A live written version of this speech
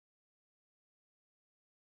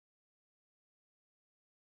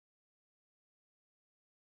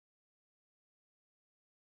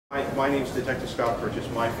My name is Detective Scott Purches.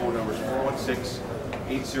 My phone number is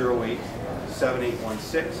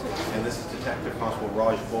 416-808-7816, and this is Detective Constable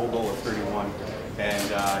Rajan Bhogal of 31,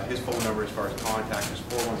 and his phone number as far as contact is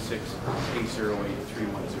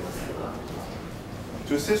 416-808-3104.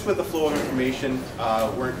 To assist with the flow of information,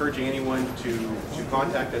 we're encouraging anyone to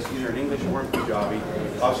contact us either in English or in Punjabi.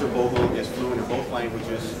 Officer Bhogal is fluent in both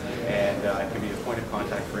languages and can be a point of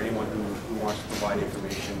contact for anyone who wants to provide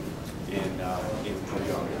information in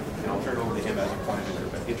Punjabi. And I'll turn it over to him as a point of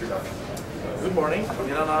introduction. Good morning.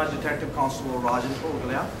 मेरा नाम Detective Constable Rajan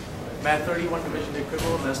Bhogal है. मैं 31 division के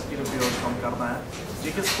criminal investigative bureau में काम करता है.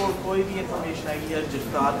 जिस को कोई भी इंफॉर्मेशन आई है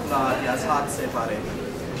जगताल कुलार या साथ से बारे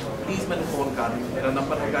प्लीज़ मैंने फ़ोन कर दी. मेरा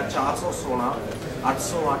नंबर है 416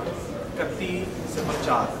 808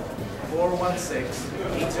 3104 416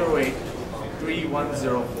 808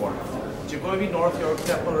 3104. जो कोई भी north York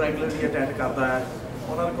temple regularly attend करता है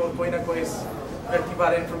उन्होंने कोई ना कोई व्यक्ति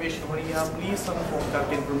बारे इंफॉर्मेशन होनी है. प्लीज़ सानू फोन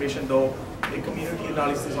करके इंफॉर्मेशन दो. एक कम्युनिटी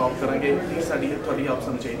एनालिसिस सॉल्व करेंगे. प्लीज़ साडी थोड़ी हेल्प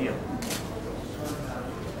सानू चाहिए.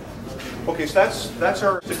 Okay, so that's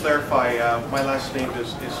our, to clarify, my last name is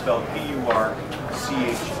spelled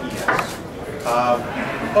P-U-R-C-H-E-S.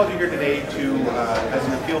 Called you here today to, as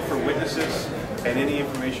an appeal for witnesses and any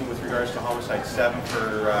information with regards to Homicide 7 for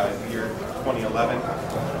the year 2011.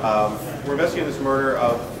 We're investigating this murder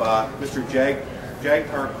of Mr. Jagtal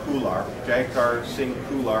Singh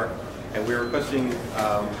Kular, and we're requesting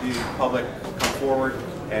the public come forward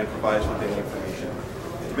and provide us with any information.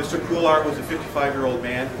 Mr. Kular was a 55-year-old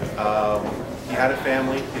man. He had a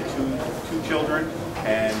family, he had two children,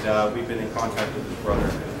 and we've been in contact with his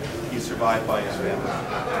brother. He's survived by his family.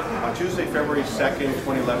 On Tuesday, February 2nd,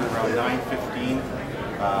 2011, around 9:15,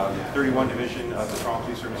 31 Division of the Toronto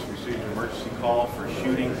Police Service received an emergency call for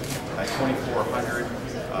shooting at 2400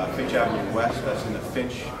 Finch Avenue West. That's in the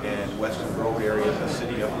Finch and Weston Road area of the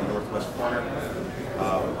city, up in the northwest corner.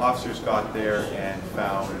 Officers got there and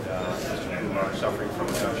found Mr. Kular suffering from a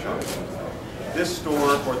gunshot. This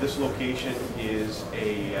store, or this location, is a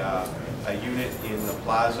unit in the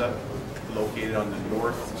plaza located on the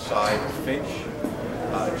north side of Finch,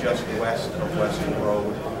 just west of Weston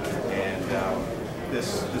Road. And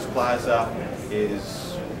this plaza is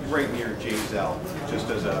right near Jagtal, just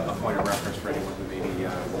as a point of reference for anyone who may be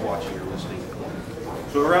watching or listening.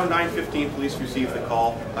 So around 9:15, police received the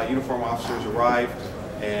call. Uniformed officers arrived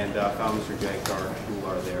and found Mr. Jagtal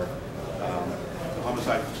Kular there. The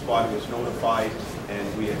homicide squad was notified and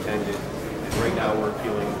we attended. And right now we're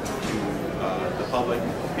appealing to the public,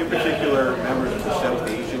 in particular members of the South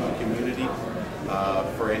Asian community,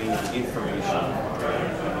 for any information.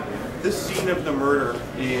 This scene of the murder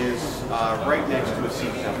is right next to a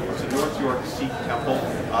Sikh temple. It's a North York Sikh temple.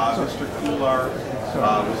 Mr. Kular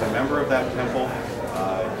was a member of that temple.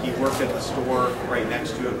 He worked at the store right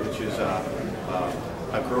next to it, which is a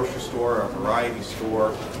grocery store, a variety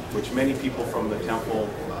store, which many people from the temple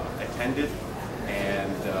attended,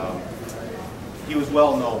 and he was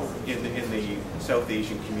well known in the South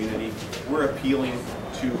Asian community. We're appealing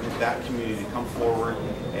to that community to come forward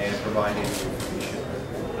and provide any information.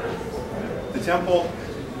 The temple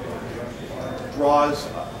draws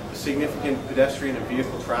significant pedestrian and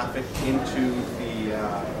vehicle traffic into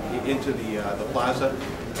the plaza,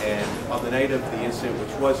 and on the night of the incident,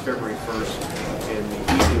 which was February 1st, in the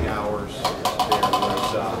evening hours,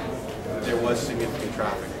 there was significant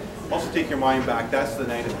traffic. Also take your mind back, that's the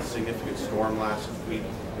night of the significant storm last week.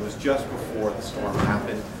 It was just before the storm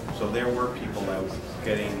happened, so there were people out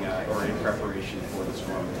getting, or in preparation for the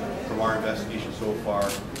storm. From our investigation so far,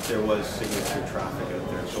 there was significant traffic out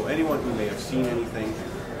there. So anyone who may have seen anything,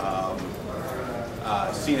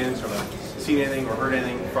 seen anything or heard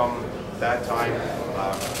anything from that time,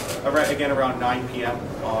 again around 9 p.m.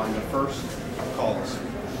 on the first, call us.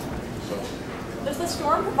 So. Does the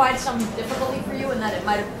storm provide some difficulty for you in that it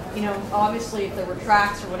might have, obviously if there were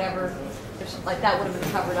tracks or whatever, like that would have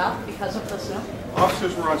been covered up because of the snow?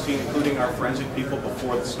 Officers were on scene, including our forensic people,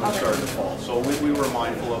 before the snow started to fall. So we were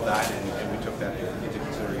mindful of that and we took that in.